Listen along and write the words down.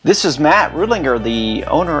This is Matt Rudlinger, the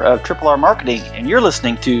owner of Triple R Marketing, and you're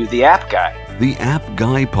listening to The App Guy. The App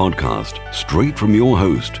Guy podcast, straight from your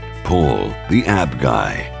host, Paul, the App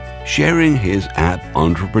Guy, sharing his app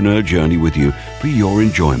entrepreneur journey with you for your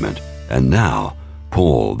enjoyment. And now,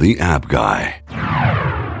 Paul, the App Guy.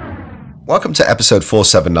 Welcome to episode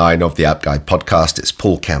 479 of the App Guy podcast. It's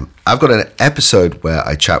Paul Kemp. I've got an episode where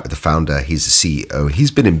I chat with the founder. He's the CEO.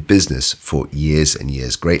 He's been in business for years and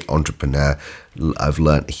years. Great entrepreneur. I've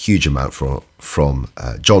learned a huge amount from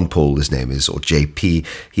John Paul, his name is, or JP.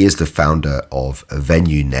 He is the founder of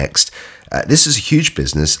VenueNext. This is a huge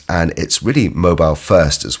business, and it's really mobile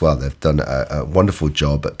first as well. They've done a wonderful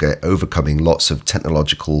job at overcoming lots of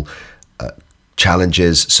technological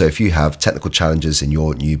challenges. So if you have technical challenges in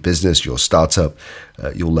your new business, your startup,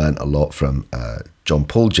 you'll learn a lot from John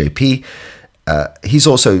Paul, JP. He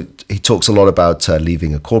talks a lot about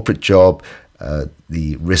leaving a corporate job,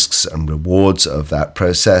 the risks and rewards of that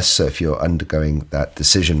process. So if you're undergoing that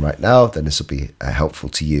decision right now, then this will be helpful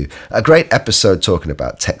to you. A great episode talking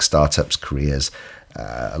about tech startups, careers.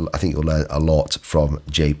 I think you'll learn a lot from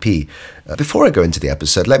JP. Before I go into the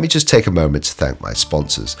episode, let me just take a moment to thank my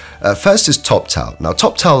sponsors. First is TopTal. Now,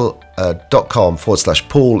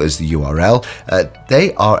 TopTal.com/Paul is the URL.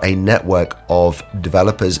 They are a network of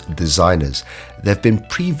developers, designers. They've been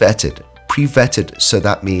pre-vetted, so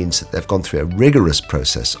that means they've gone through a rigorous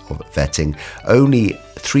process of vetting. Only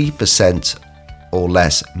 3% or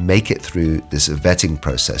less make it through this vetting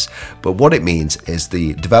process. But what it means is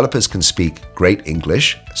the developers can speak great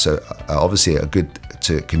English, so obviously are good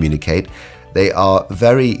to communicate. They are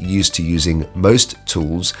very used to using most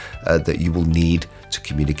tools that you will need to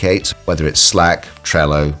communicate, whether it's Slack,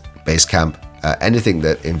 Trello, Basecamp, anything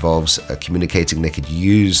that involves communicating. They could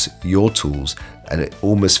use your tools, and it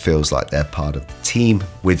almost feels like they're part of the team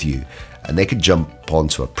with you. And they can jump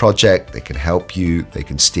onto a project, they can help you, they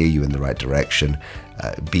can steer you in the right direction,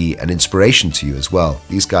 be an inspiration to you as well.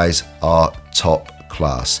 These guys are top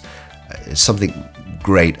class. It's something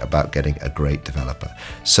great about getting a great developer.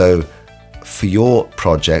 So for your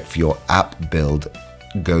project, for your app build,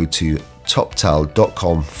 go to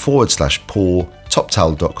toptal.com/Paul,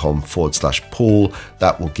 toptal.com/Paul.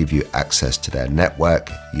 That will give you access to their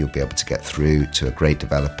network. You'll be able to get through to a great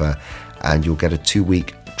developer, and you'll get a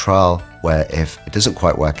 2-week trial where if it doesn't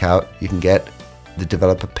quite work out, you can get the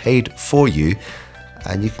developer paid for you,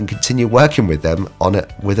 and you can continue working with them on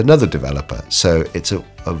it with another developer. So it's a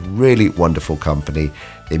really wonderful company.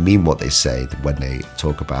 They mean what they say when they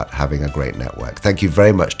talk about having a great network. Thank you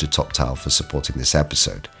very much to TopTal for supporting this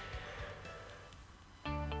episode.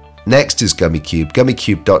 Next is GummyCube.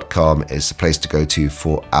 GummyCube.com is the place to go to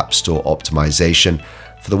for App Store optimization.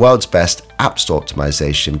 For the world's best App Store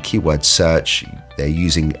optimization, keyword search, they're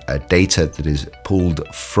using data that is pulled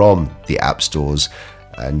from the app stores.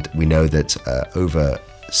 And we know that over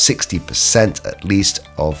 60% at least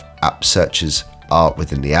of app searches are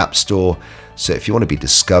within the App Store. So if you want to be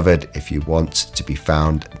discovered, if you want to be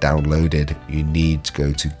found, downloaded, you need to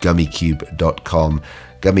go to GummyCube.com.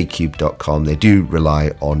 GummyCube.com. They do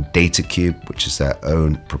rely on DataCube, which is their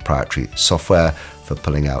own proprietary software for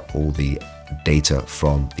pulling out all the data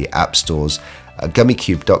from the app stores.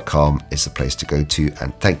 GummyCube.com is the place to go to,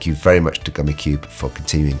 and thank you very much to GummyCube for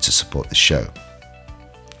continuing to support the show.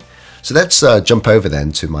 So let's jump over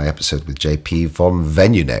then to my episode with JP from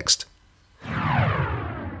VenueNext.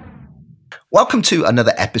 Welcome to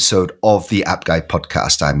another episode of the App Guy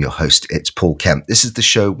podcast. I'm your host, it's Paul Kemp. This is the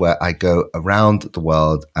show where I go around the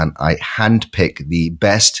world and I handpick the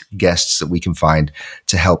best guests that we can find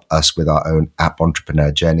to help us with our own app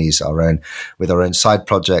entrepreneur journeys, with our own side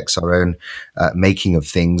projects, our own making of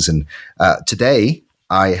things. And today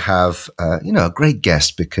I have a great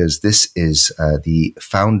guest, because this is the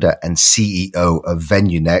founder and CEO of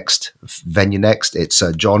VenueNext. VenueNext, it's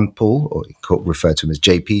John Paul, or you could refer to him as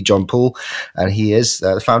JP, John Paul, and he is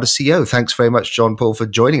the founder CEO. Thanks very much, John Paul, for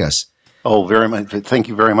joining us. Oh, very much. Thank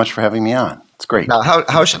you very much for having me on. It's great. Now,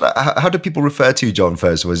 how do people refer to you, John,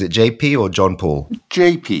 first? Was it JP or John Paul?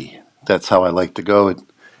 JP. That's how I like to go.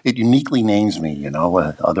 It uniquely names me,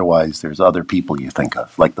 otherwise there's other people you think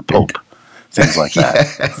of, like the Pope. Things like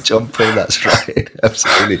that. Yeah, John Paul, that's right.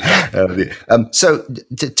 Absolutely. So,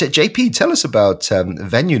 JP, tell us about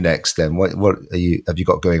VenueNext then. What have you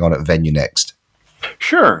got going on at VenueNext?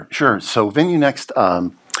 Sure. So VenueNext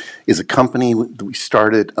is a company that we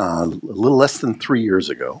started a little less than 3 years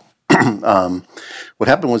ago. What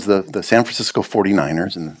happened was the San Francisco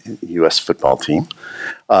 49ers and the U.S. football team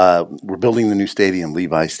were building the new stadium,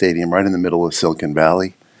 Levi Stadium, right in the middle of Silicon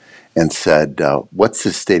Valley, and said, what's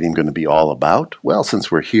this stadium going to be all about? Well, since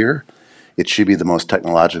we're here, it should be the most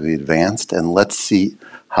technologically advanced, and let's see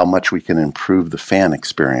how much we can improve the fan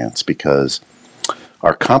experience, because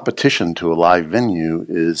our competition to a live venue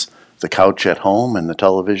is the couch at home and the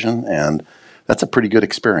television, and that's a pretty good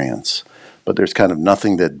experience. But there's kind of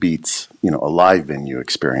nothing that beats, a live venue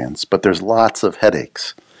experience. But there's lots of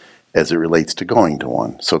headaches as it relates to going to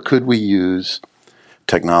one. So could we use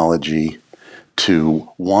technology to,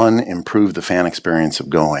 one, improve the fan experience of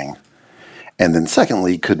going, and then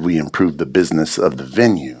secondly, could we improve the business of the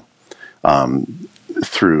venue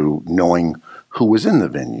through knowing who was in the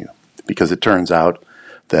venue? Because it turns out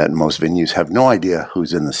that most venues have no idea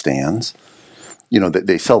who's in the stands.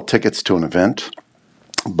 They sell tickets to an event,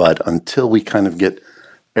 but until we kind of get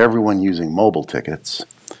everyone using mobile tickets,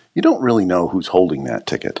 you don't really know who's holding that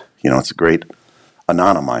ticket. It's a great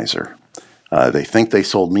anonymizer. They think they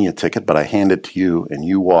sold me a ticket, but I hand it to you and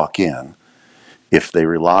you walk in. If they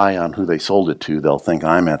rely on who they sold it to, they'll think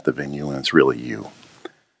I'm at the venue and it's really you.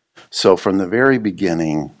 So from the very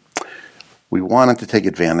beginning, we wanted to take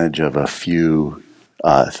advantage of a few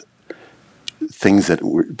things that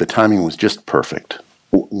the timing was just perfect.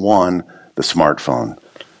 One, the smartphone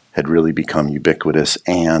had really become ubiquitous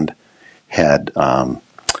and had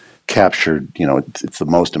captured, it's the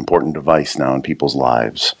most important device now in people's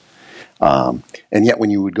lives. And yet when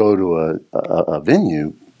you would go to a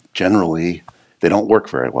venue, generally they don't work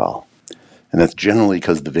very well. And that's generally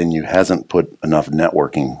because the venue hasn't put enough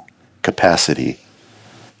networking capacity,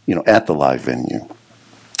 at the live venue.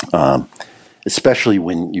 Especially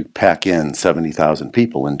when you pack in 70,000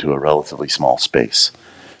 people into a relatively small space.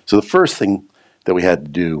 So the first thing that we had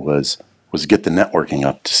to do was get the networking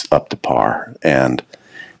up to par. And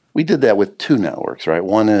we did that with two networks, right?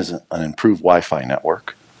 One is an improved Wi-Fi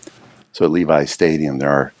network. So at Levi's Stadium,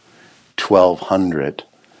 there are 1,200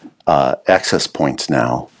 access points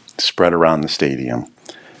now spread around the stadium,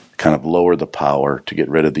 kind of lower the power to get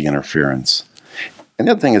rid of the interference. And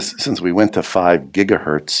the other thing is, since we went to 5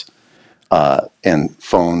 gigahertz, and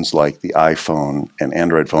phones like the iPhone and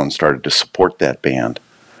Android phones started to support that band,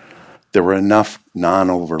 there were enough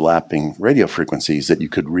non-overlapping radio frequencies that you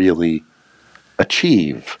could really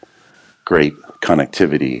achieve great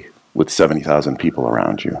connectivity with 70,000 people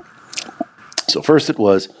around you. So first it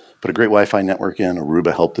was put a great Wi-Fi network in.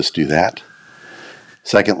 Aruba helped us do that.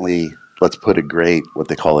 Secondly, let's put a great, what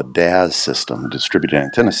they call a DAS system, distributed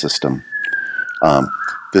antenna system.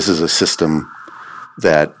 This is a system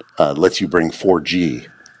that lets you bring 4G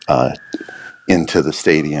into the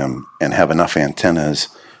stadium and have enough antennas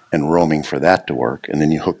and roaming for that to work. And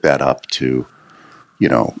then you hook that up to,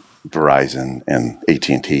 Verizon and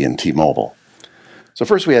AT&T and T-Mobile. So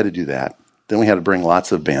first we had to do that. Then we had to bring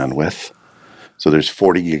lots of bandwidth. So there's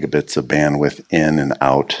 40 gigabits of bandwidth in and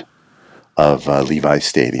out of Levi's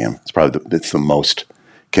Stadium. It's the most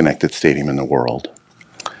connected stadium in the world.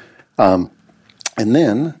 And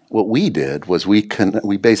then what we did was we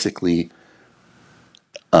basically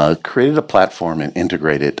created a platform and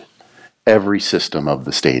integrated every system of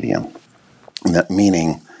the stadium. And that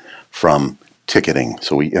meaning from ticketing.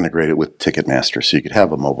 So we integrated with Ticketmaster so you could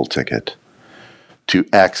have a mobile ticket, to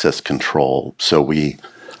access control. So we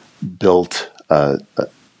built a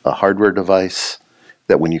hardware device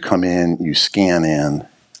that when you come in, you scan in,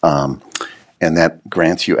 and that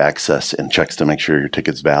grants you access and checks to make sure your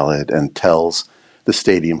ticket's valid and tells the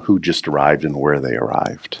stadium who just arrived and where they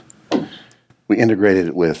arrived. We integrated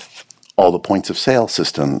it with all the points of sale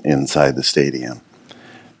system inside the stadium.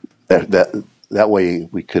 That way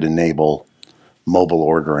we could enable mobile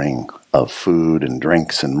ordering of food and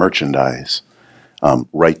drinks and merchandise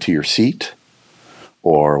right to your seat,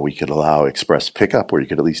 or we could allow express pickup where you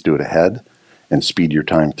could at least do it ahead and speed your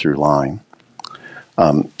time through line.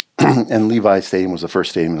 And Levi's Stadium was the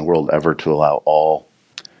first stadium in the world ever to allow all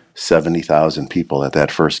 70,000 people at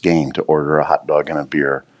that first game to order a hot dog and a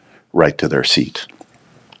beer right to their seat.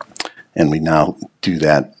 And we now do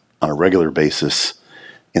that on a regular basis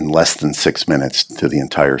in less than 6 minutes to the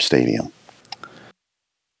entire stadium.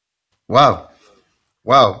 Wow.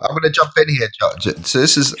 I'm going to jump in here, George. So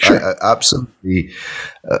this is absolutely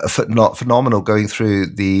phenomenal, going through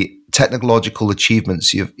the technological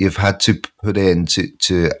achievements you've had to put in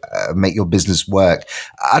to make your business work.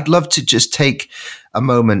 I'd love to just take a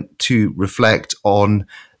moment to reflect on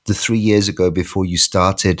the 3 years ago before you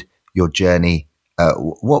started your journey.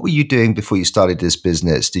 What were you doing before you started this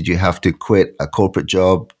business? Did you have to quit a corporate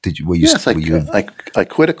job? I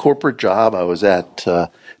quit a corporate job. I was at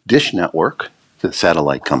Dish Network, the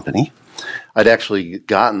satellite company. I'd actually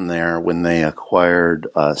gotten there when they acquired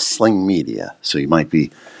Sling Media. So you might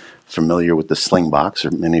be familiar with the Sling Box,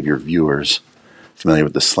 or many of your viewers familiar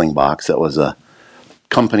with the Sling Box. That was a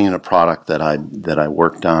company and a product that I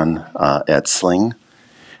worked on at Sling.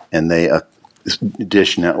 and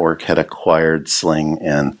Dish Network had acquired Sling,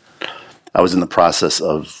 and I was in the process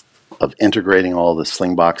of integrating all the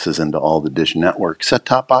Sling boxes into all the Dish Network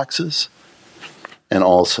set-top boxes. And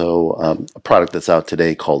also a product that's out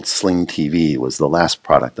today called Sling TV was the last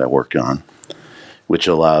product I worked on, which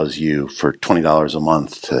allows you for $20 a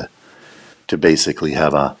month to basically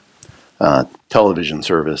have a television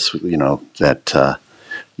service, that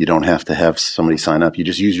you don't have to have somebody sign up. You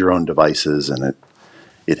just use your own devices, and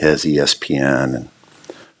it has ESPN and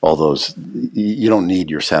all those. You don't need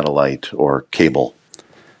your satellite or cable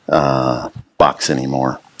box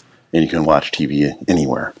anymore, and you can watch TV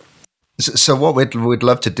anywhere. So what we'd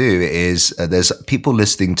love to do is there's people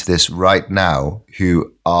listening to this right now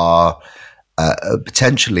who are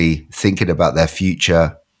potentially thinking about their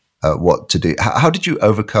future, what to do. How did you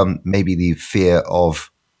overcome maybe the fear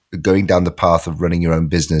of going down the path of running your own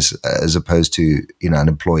business as opposed to an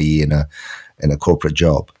employee in a corporate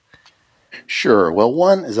job? Sure. Well,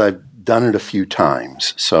 one is I've done it a few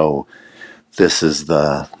times. So this is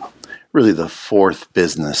really the fourth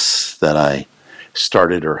business that I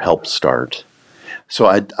started or helped start. So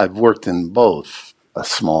I've worked in both a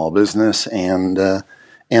small business and a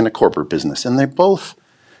corporate business, and they both,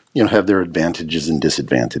 have their advantages and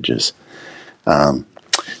disadvantages.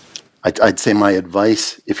 I'd say my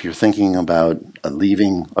advice, if you're thinking about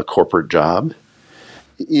leaving a corporate job,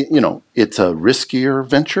 it's a riskier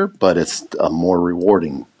venture, but it's a more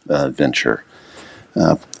rewarding venture.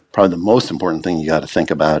 Probably the most important thing you got to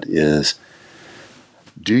think about is,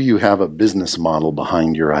 do you have a business model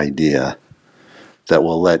behind your idea that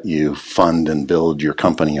will let you fund and build your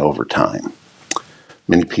company over time?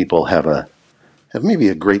 Many people have maybe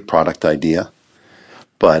a great product idea,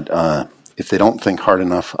 but if they don't think hard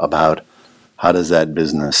enough about how does that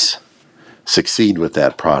business succeed with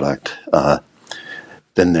that product,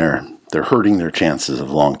 then they're hurting their chances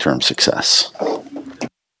of long-term success.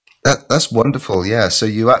 That's wonderful. Yeah. So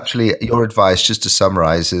your advice, just to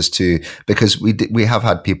summarize, is because we have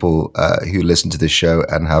had people who listen to this show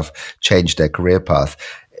and have changed their career path.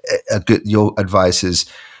 Your advice is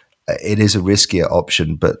it is a riskier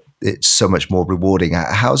option, but it's so much more rewarding.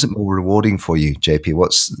 How is it more rewarding for you, JP?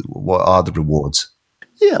 What are the rewards?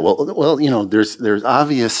 Yeah. Well, there's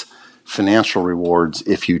obvious financial rewards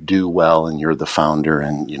if you do well and you're the founder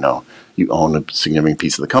and you own a significant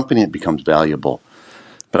piece of the company. It becomes valuable.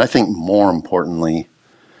 But I think more importantly,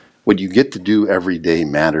 what you get to do every day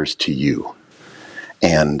matters to you.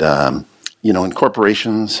 And, in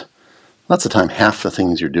corporations, lots of time, half the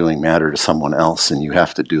things you're doing matter to someone else, and you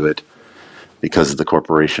have to do it because the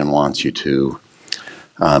corporation wants you to.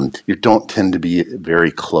 You don't tend to be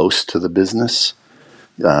very close to the business.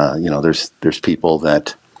 There's people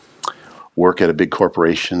that work at a big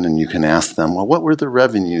corporation, and you can ask them, well, what were the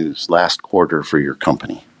revenues last quarter for your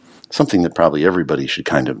company? Something that probably everybody should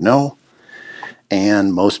kind of know.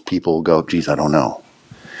 And most people go, geez, I don't know.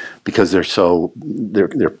 Because they're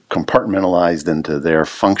compartmentalized into their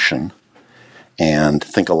function and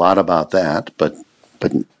think a lot about that, but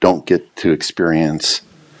don't get to experience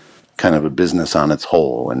kind of a business on its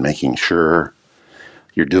whole and making sure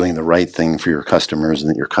you're doing the right thing for your customers and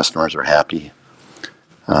that your customers are happy.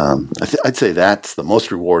 I'd say that's the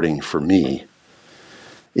most rewarding for me.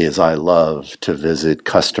 Is I love to visit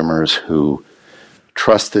customers who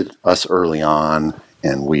trusted us early on,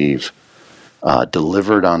 and we've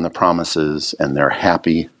delivered on the promises, and they're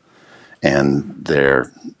happy, and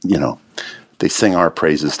they sing our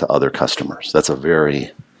praises to other customers. That's a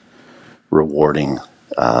very rewarding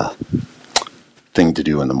thing to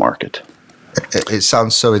do in the market. It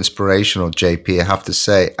sounds so inspirational, JP, I have to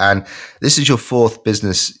say. And this is your fourth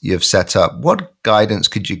business you've set up. What guidance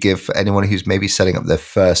could you give for anyone who's maybe setting up their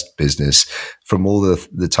first business from all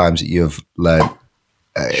the times that you have learned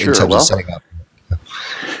in terms of setting up?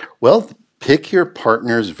 Well, pick your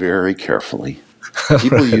partners very carefully.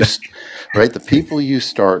 The people you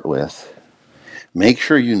start with, make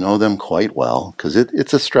sure you know them quite well, because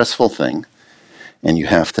it's a stressful thing, and you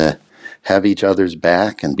have to have each other's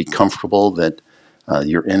back and be comfortable that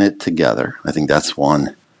you're in it together. I think that's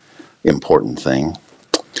one important thing.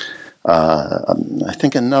 I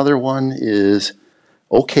think another one is,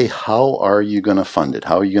 okay, how are you going to fund it?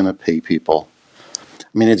 How are you going to pay people? I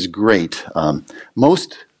mean, it's great.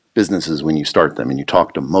 Most businesses, when you start them and you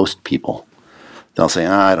talk to most people, they'll say,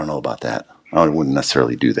 I don't know about that. I wouldn't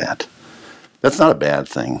necessarily do that. That's not a bad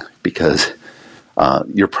thing, because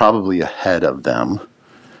you're probably ahead of them.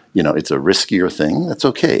 It's a riskier thing. That's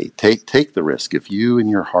okay. Take the risk. If you in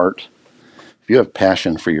your heart, if you have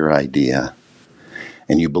passion for your idea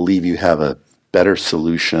and you believe you have a better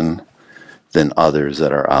solution than others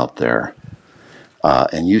that are out there,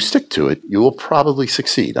 and you stick to it, you will probably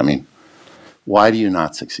succeed. I mean, why do you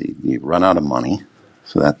not succeed? You run out of money,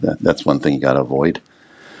 so that's one thing you got to avoid.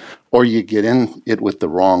 Or you get in it with the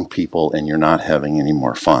wrong people and you're not having any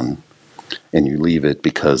more fun, and you leave it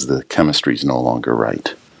because the chemistry is no longer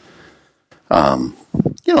right.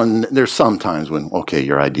 And there's some times when, okay,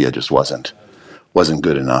 your idea just wasn't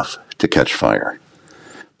good enough to catch fire.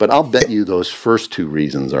 But I'll bet you those first two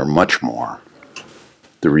reasons are much more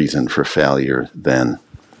the reason for failure than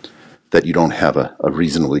that you don't have a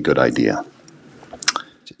reasonably good idea.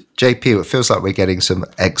 JP, it feels like we're getting some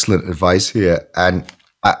excellent advice here. And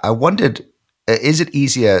I wondered, is it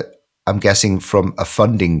easier, I'm guessing, from a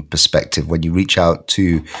funding perspective when you reach out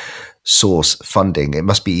to source funding? It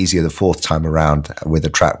must be easier the fourth time around with a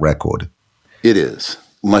track record. It is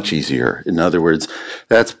much easier. In other words,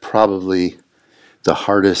 that's probably the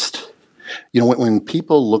hardest. When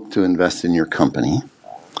people look to invest in your company,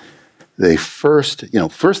 they first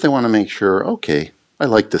they want to make sure, okay, I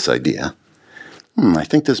like this idea. I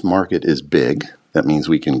think this market is big. That means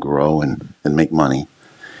we can grow and make money.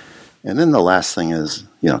 And then the last thing is,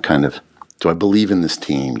 do I believe in this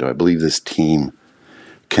team? Do I believe this team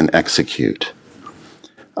can execute?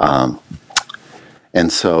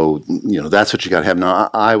 And so, that's what you got to have. Now,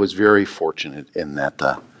 I was very fortunate in that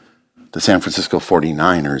the San Francisco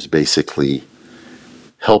 49ers basically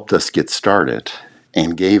helped us get started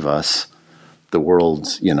and gave us the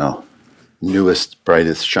world's, newest,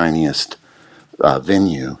 brightest, shiniest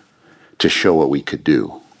venue to show what we could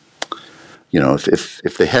do.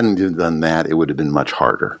 If they hadn't done that, it would have been much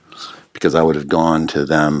harder, because I would have gone to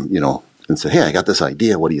them, and said, hey, I got this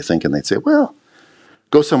idea. What do you think? And they'd say, well,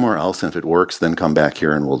 go somewhere else. And if it works, then come back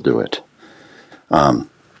here and we'll do it.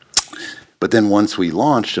 But then once we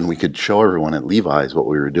launched and we could show everyone at Levi's what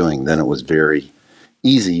we were doing, then it was very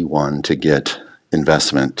easy, to get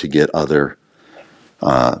investment, to get other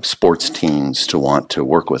sports teams to want to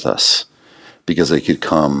work with us, because they could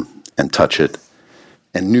come and touch it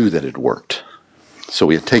and knew that it worked. So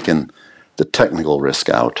we had taken the technical risk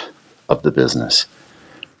out of the business.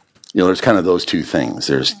 There's kind of those two things.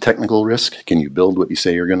 There's technical risk. Can you build what you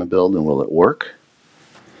say you're going to build, and will it work?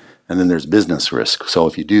 And then there's business risk. So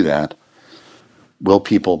if you do that, will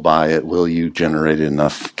people buy it? Will you generate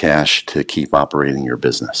enough cash to keep operating your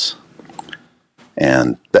business?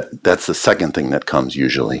 And that's the second thing that comes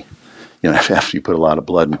usually, after you put a lot of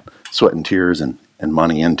blood, and sweat, and tears and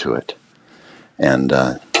money into it. And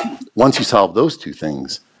once you solve those two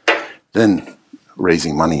things, then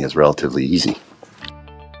raising money is relatively easy.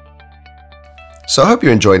 So I hope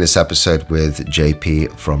you're enjoying this episode with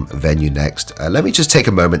JP from VenueNext. Let me just take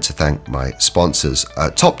a moment to thank my sponsors.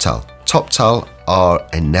 TopTal. TopTal are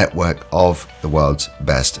a network of the world's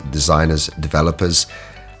best designers, developers.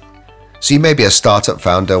 So you may be a startup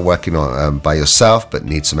founder working on by yourself, but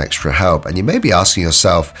need some extra help. And you may be asking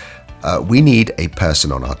yourself, we need a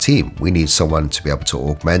person on our team. We need someone to be able to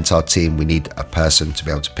augment our team. We need a person to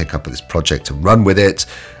be able to pick up this project and run with it.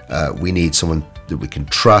 We need someone that we can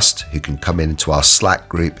trust, who can come into our Slack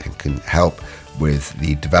group and can help with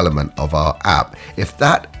the development of our app. If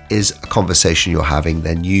that is a conversation you're having,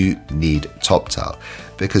 then you need TopTal,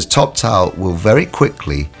 because TopTal will very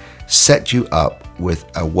quickly set you up with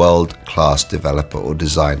a world-class developer or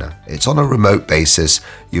designer. It's on a remote basis.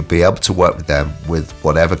 You'll be able to work with them with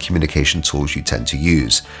whatever communication tools you tend to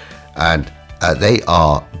use. And they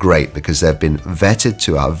are great because they've been vetted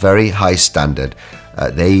to a very high standard.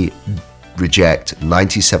 They reject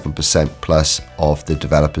 97% plus of the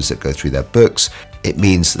developers that go through their books. It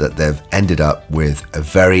means that they've ended up with a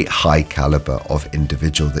very high caliber of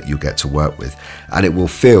individual that you get to work with, and it will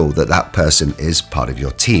feel that that person is part of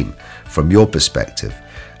your team. From your perspective,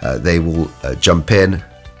 they will jump in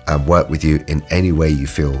and work with you in any way you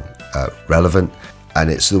feel relevant, and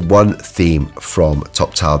it's the one theme from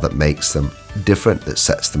TopTal that makes them different, that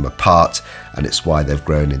sets them apart, and it's why they've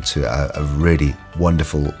grown into a really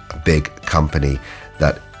wonderful big company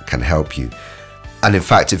that can help you. And in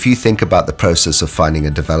fact, if you think about the process of finding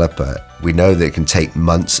a developer, we know that it can take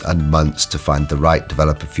months and months to find the right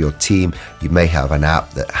developer for your team. You may have an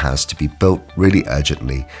app that has to be built really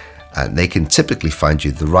urgently, and they can typically find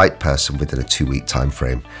you the right person within a 2-week time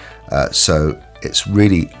frame. So it's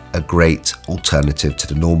really a great alternative to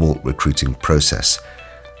the normal recruiting process.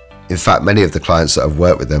 In fact, many of the clients that I've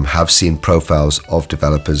worked with them have seen profiles of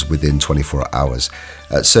developers within 24 hours.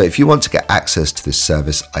 So if you want to get access to this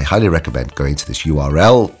service, I highly recommend going to this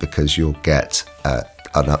URL, because you'll get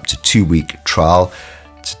an up to 2-week trial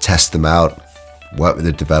to test them out, work with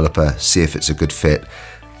a developer, see if it's a good fit.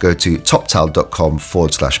 Go to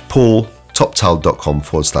toptal.com/Paul,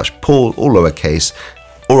 toptal.com/Paul, all lowercase,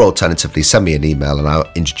 Or alternatively, send me an email and I'll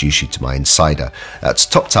introduce you to my insider. That's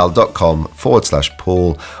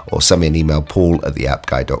toptal.com/Paul, or send me an email,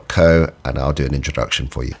 paul@theappguy.co, and I'll do an introduction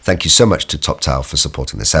for you. Thank you so much to TopTal for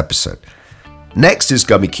supporting this episode. Next is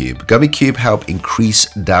GummyCube. GummyCube help increase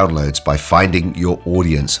downloads by finding your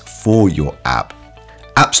audience for your app.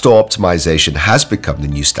 App Store optimization has become the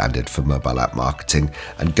new standard for mobile app marketing,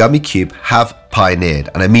 and GummyCube have pioneered,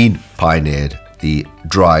 and I mean pioneered, the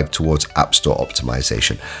drive towards App Store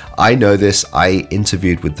optimization. I know this. I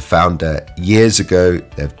interviewed with the founder years ago.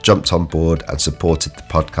 They've jumped on board and supported the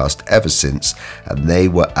podcast ever since, and they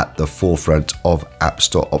were at the forefront of App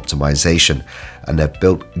Store optimization, and they've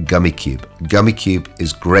built GummyCube. GummyCube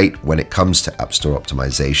is great when it comes to App Store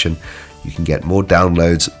optimization. You can get more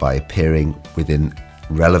downloads by appearing within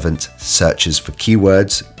relevant searches for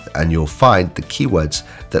keywords, and you'll find the keywords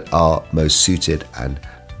that are most suited and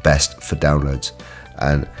best for downloads.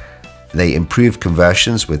 And they improve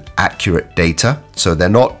conversions with accurate data. So they're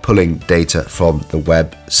not pulling data from the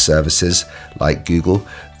web services like Google.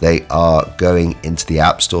 They are going into the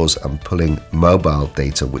app stores and pulling mobile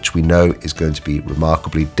data, which we know is going to be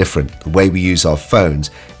remarkably different. The way we use our phones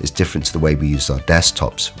is different to the way we use our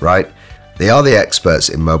desktops, right? They are the experts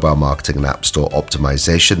in mobile marketing and App Store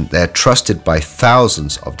optimization. They're trusted by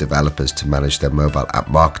thousands of developers to manage their mobile app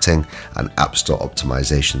marketing and App Store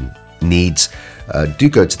optimization needs. Do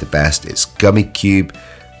go to the best. It's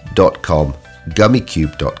gummycube.com,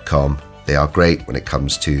 gummycube.com. They are great when it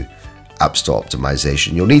comes to App Store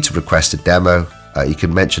optimization. You'll need to request a demo. You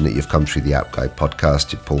can mention that you've come through the App Guy podcast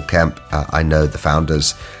to Paul Kemp. I know the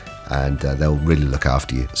founders, and they'll really look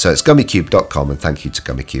after you. So it's gummycube.com, and thank you to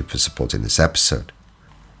GummyCube for supporting this episode.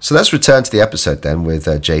 So let's return to the episode then with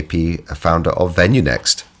JP, a founder of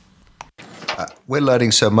VenueNext. We're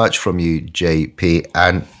learning so much from you, JP,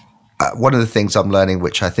 and one of the things I'm learning,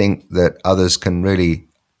 which I think that others can really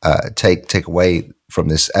take away from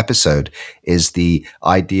this episode, is the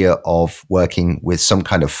idea of working with some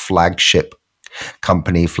kind of flagship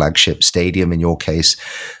company, flagship stadium in your case,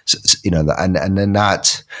 and then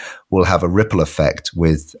that will have a ripple effect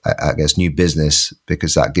with, I guess, new business,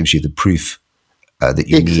 because that gives you the proof that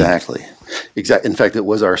you need. Exactly. In fact, it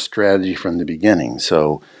was our strategy from the beginning.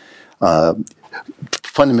 So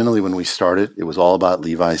fundamentally, when we started, it was all about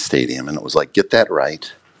Levi's Stadium, and it was like, get that right.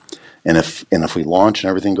 And if we launch and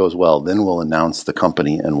everything goes well, then we'll announce the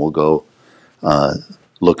company and we'll go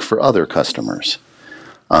look for other customers.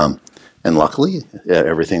 And luckily,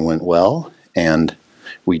 everything went well, and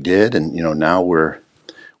we did. And now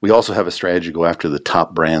we also have a strategy to go after the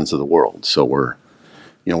top brands of the world. So we're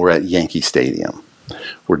at Yankee Stadium.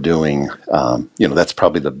 We're doing, that's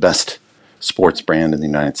probably the best sports brand in the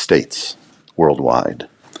United States worldwide.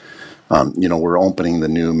 We're opening the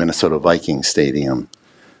new Minnesota Vikings Stadium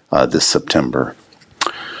this September.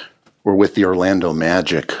 We're with the Orlando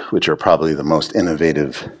Magic, which are probably the most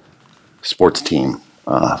innovative sports team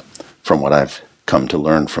from what I've come to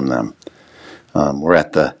learn from them. We were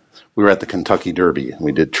at the Kentucky Derby, and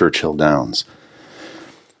we did Churchill Downs.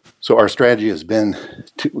 So our strategy has been,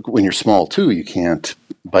 when you're small too, you can't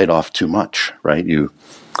bite off too much, right?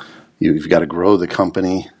 You've got to grow the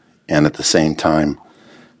company and at the same time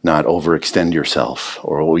not overextend yourself,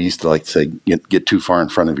 or we used to like to say, get too far in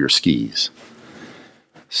front of your skis.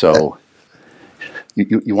 So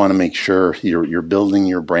you want to make sure you're building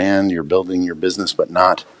your brand, you're building your business, but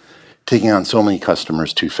not taking on so many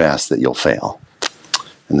customers too fast that you'll fail.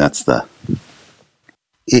 And that's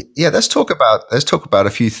let's talk about a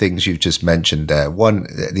few things you've just mentioned there. One,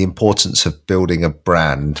 the importance of building a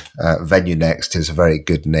brand. VenueNext is a very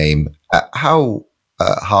good name. How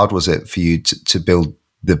hard was it for you to build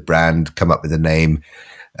the brand, come up with a name,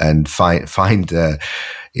 and find the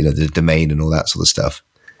domain and all that sort of stuff?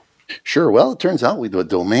 Sure. Well, it turns out the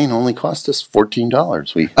domain only cost us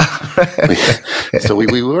 $14.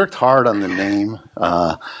 We worked hard on the name.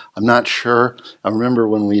 I'm not sure. I remember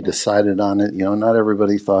when we decided on it, not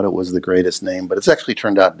everybody thought it was the greatest name, but it's actually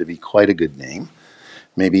turned out to be quite a good name.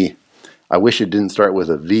 Maybe I wish it didn't start with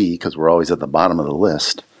a V, because we're always at the bottom of the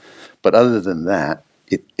list. But other than that,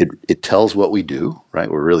 it tells what we do, right?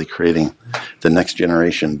 We're really creating the next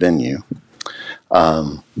generation venue.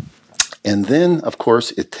 And then, of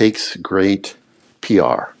course, it takes great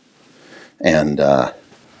PR. And I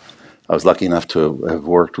was lucky enough to have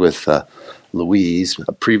worked with Louise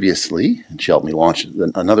previously, and she helped me launch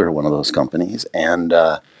another one of those companies. And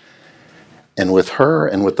with her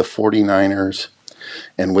and with the 49ers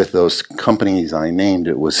and with those companies I named,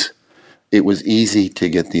 it was easy to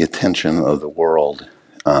get the attention of the world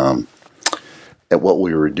at what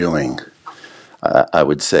we were doing. I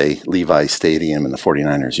would say Levi's Stadium and the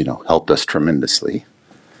 49ers, helped us tremendously.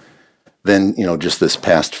 Then, just this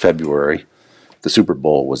past February, the Super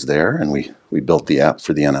Bowl was there, and we built the app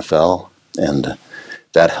for the NFL, and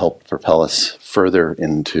that helped propel us further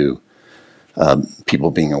into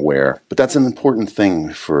people being aware. But that's an important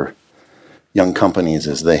thing for young companies,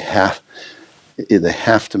 is they have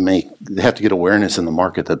to get awareness in the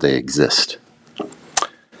market that they exist.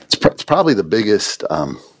 It's probably the biggest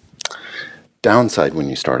downside when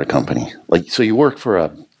you start a company. So you work for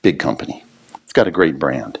a big company. It's got a great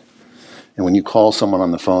brand. And when you call someone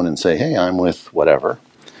on the phone and say, hey, I'm with whatever,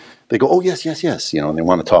 they go, oh, yes, and they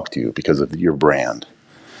want to talk to you because of your brand.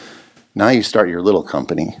 Now you start your little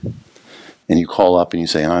company, and you call up and you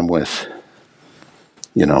say, I'm with,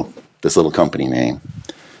 this little company name.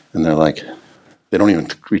 And they're like, they don't even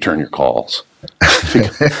return your calls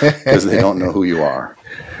because they don't know who you are.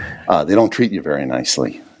 They don't treat you very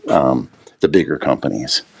nicely, the bigger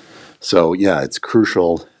companies. So, yeah, it's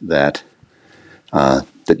crucial that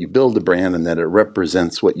you build the brand and that it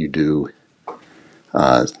represents what you do,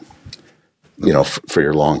 for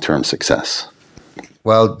your long-term success.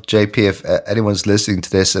 Well, JP, if anyone's listening to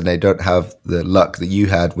this and they don't have the luck that you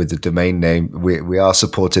had with the domain name, we are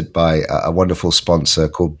supported by a wonderful sponsor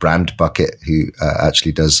called Brand Bucket, who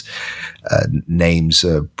actually does names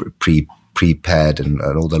prepared and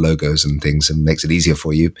all the logos and things, and makes it easier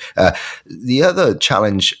for you. The other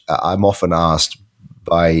challenge I'm often asked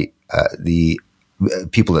by the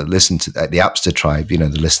people that listen to the Appster Tribe, the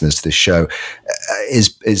listeners to this show,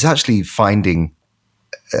 is actually finding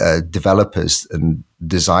developers and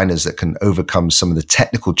designers that can overcome some of the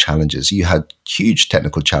technical challenges. You had huge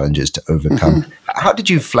technical challenges to overcome. Mm-hmm. How did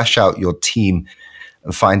you flesh out your team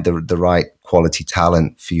and find the right quality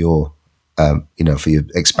talent for your, for your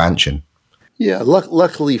expansion? Yeah,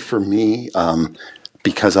 luckily for me,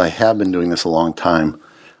 because I have been doing this a long time,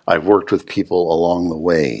 I've worked with people along the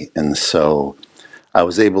way, and so I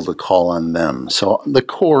was able to call on them. So the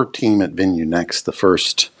core team at VenueNext, the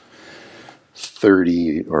first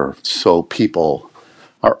 30 or so people,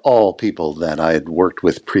 are all people that I had worked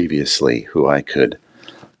with previously who I could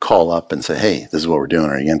call up and say, hey, this is what we're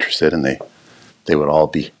doing. Are you interested? And they would all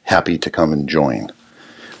be happy to come and join.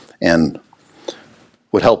 And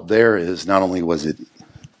what helped there is not only was it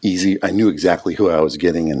easy, I knew exactly who I was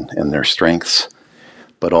getting and their strengths,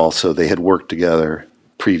 but also they had worked together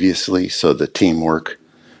previously, so the teamwork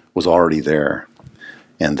was already there,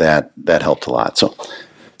 and that helped a lot. So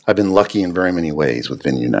I've been lucky in very many ways with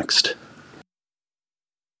VenueNext.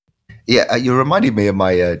 Yeah, you're reminding me of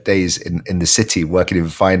my days in the city working in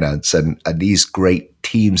finance, and these great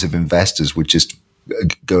teams of investors would just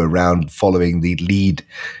go around following the lead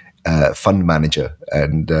fund manager.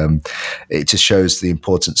 And it just shows the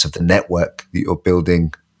importance of the network that you're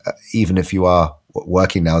building. Even if you are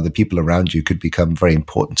working now, the people around you could become very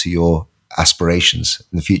important to your aspirations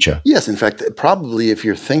in the future. Yes, in fact, probably if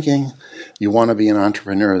you're thinking you want to be an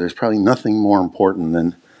entrepreneur, there's probably nothing more important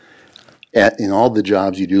than in all the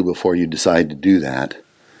jobs you do before you decide to do that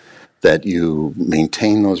you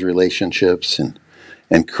maintain those relationships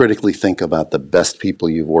and critically think about the best people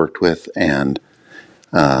you've worked with and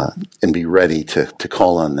be ready to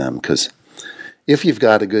call on them. Because if you've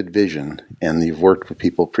got a good vision and you've worked with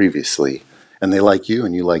people previously and they like you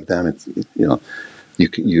and you like them,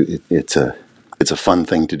 it's a fun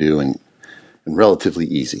thing to do and relatively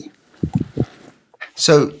easy.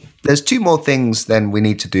 So there's two more things then we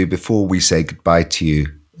need to do before we say goodbye to you,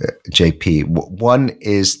 JP. One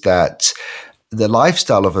is that the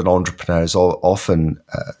lifestyle of an entrepreneur is often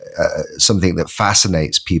something that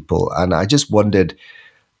fascinates people. And I just wondered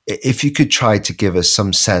if you could try to give us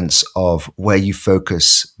some sense of where you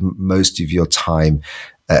focus most of your time.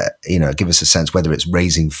 Give us a sense whether it's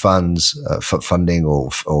raising funds for funding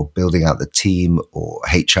or building out the team or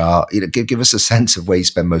HR. Give us a sense of where you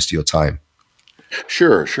spend most of your time.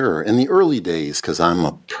 Sure. In the early days, because I'm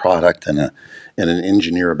a product and an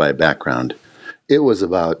engineer by background, it was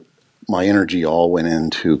about my energy all went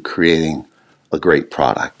into creating a great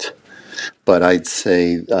product. But I'd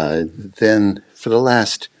say then for the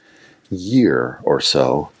last year or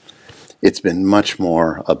so, it's been much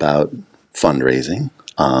more about fundraising.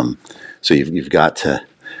 So you've got to,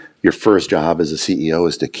 your first job as a CEO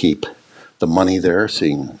is to keep the money there so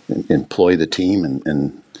you can employ the team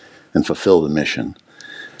and fulfill the mission.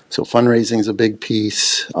 So fundraising is a big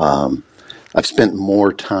piece. I've spent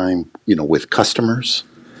more time, with customers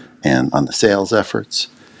and on the sales efforts.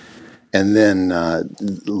 And then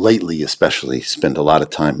lately, especially, spent a lot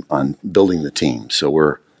of time on building the team. So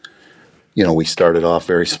we started off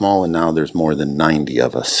very small, and now there's more than 90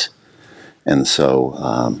 of us. And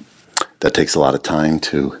so that takes a lot of time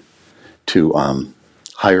to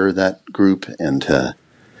hire that group and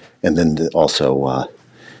and then to also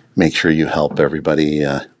make sure you help everybody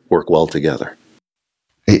work well together.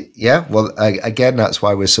 Yeah, well, again, that's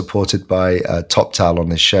why we're supported by TopTal on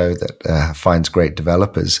this show that finds great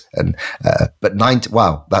developers. And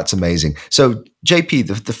wow, that's amazing. So,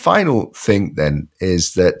 JP, the final thing then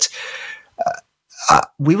is that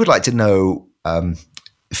we would like to know,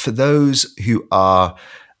 for those who are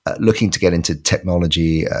looking to get into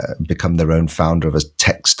technology, become their own founder of a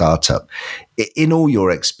tech startup, in all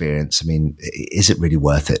your experience, I mean, is it really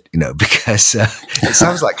worth it? Because it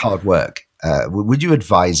sounds like hard work. Would you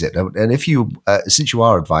advise it? And if you, since you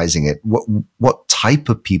are advising it, what type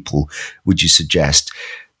of people would you suggest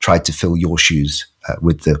try to fill your shoes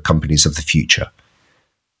with the companies of the future?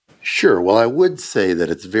 Sure. Well, I would say that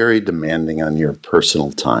it's very demanding on your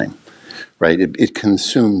personal time, right? It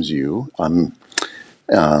consumes you. Some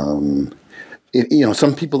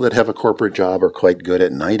people that have a corporate job are quite good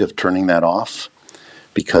at night of turning that off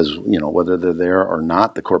because, whether they're there or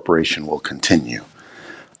not, the corporation will continue.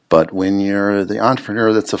 But when you're the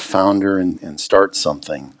entrepreneur that's a founder and starts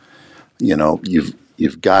something,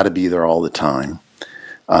 you've got to be there all the time.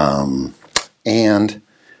 And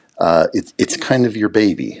it's kind of your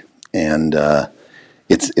baby. And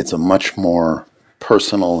it's a much more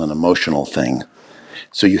personal and emotional thing.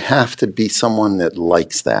 So you have to be someone that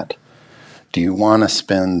likes that. Do you want to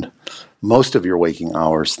spend most of your waking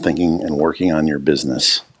hours thinking and working on your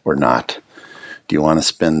business or not? Do you want to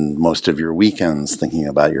spend most of your weekends thinking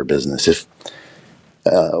about your business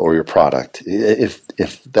or your product?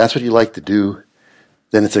 If that's what you like to do,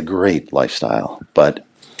 then it's a great lifestyle. But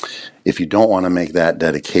if you don't want to make that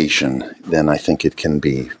dedication, then I think it can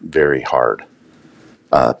be very hard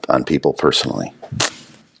on people personally.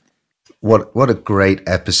 What a great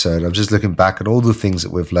episode. I'm just looking back at all the things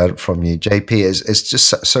that we've learned from you. JP, it's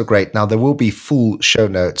just so great. Now, there will be full show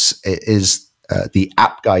notes. It is the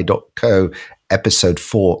appguy.co episode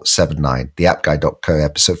 479, the appguy.co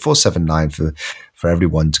episode 479 for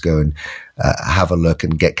everyone to go and have a look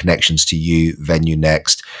and get connections to you,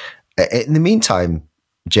 VenueNext. In the meantime,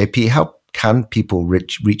 JP, how can people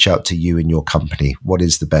reach out to you and your company? What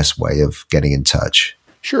is the best way of getting in touch?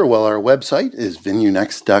 Sure. Well, our website is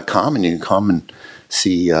venuenext.com, and you can come and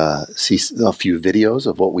see a few videos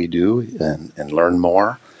of what we do and learn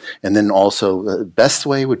more. And then also, the best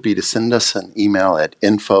way would be to send us an email at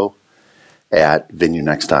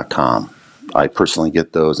info@venuenext.com. I personally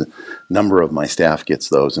get those. A number of my staff gets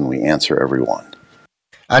those, and we answer everyone.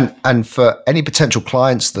 And for any potential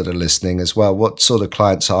clients that are listening as well, what sort of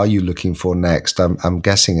clients are you looking for next? I'm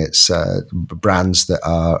guessing it's brands that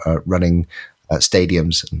are running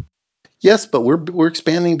stadiums. Yes, but we're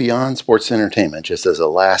expanding beyond sports entertainment. Just as a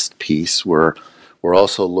last piece, we're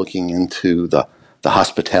also looking into the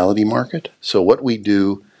hospitality market. So what we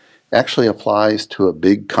do actually applies to a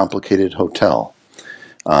big, complicated hotel,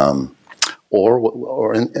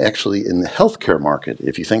 or actually in the healthcare market.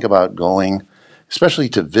 If you think about going, especially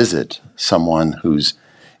to visit someone who's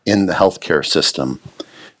in the healthcare system,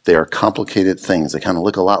 they are complicated things. They kind of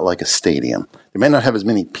look a lot like a stadium. They may not have as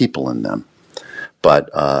many people in them, but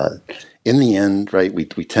in the end, right, we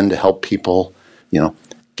tend to help people,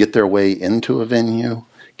 get their way into a venue,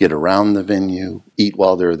 get around the venue, eat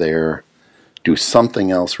while they're there, do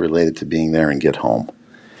something else related to being there, and get home.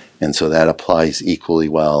 And so that applies equally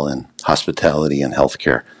well in hospitality and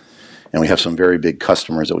healthcare. And we have some very big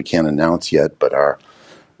customers that we can't announce yet, but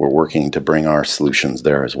we're working to bring our solutions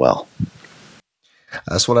there as well.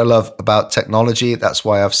 That's what I love about technology. That's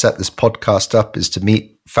why I've set this podcast up, is to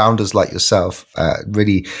meet founders like yourself,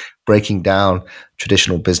 really breaking down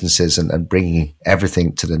traditional businesses and bringing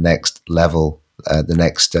everything to the next level, the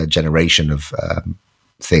next generation of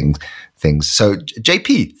things. So,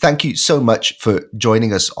 JP, thank you so much for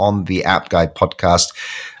joining us on the App Guy podcast.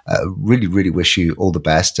 Really, really wish you all the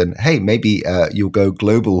best. And hey, maybe you'll go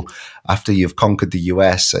global after you've conquered the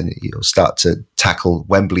US and you'll start to tackle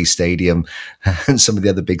Wembley Stadium and some of the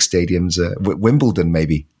other big stadiums, Wimbledon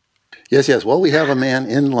maybe. Yes. Well, we have a man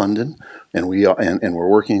in London, and we're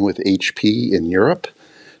working with HP in Europe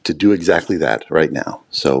to do exactly that right now.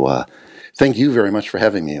 So thank you very much for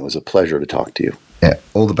having me. It was a pleasure to talk to you. Yeah,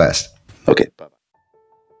 all the best. Okay, bye-bye.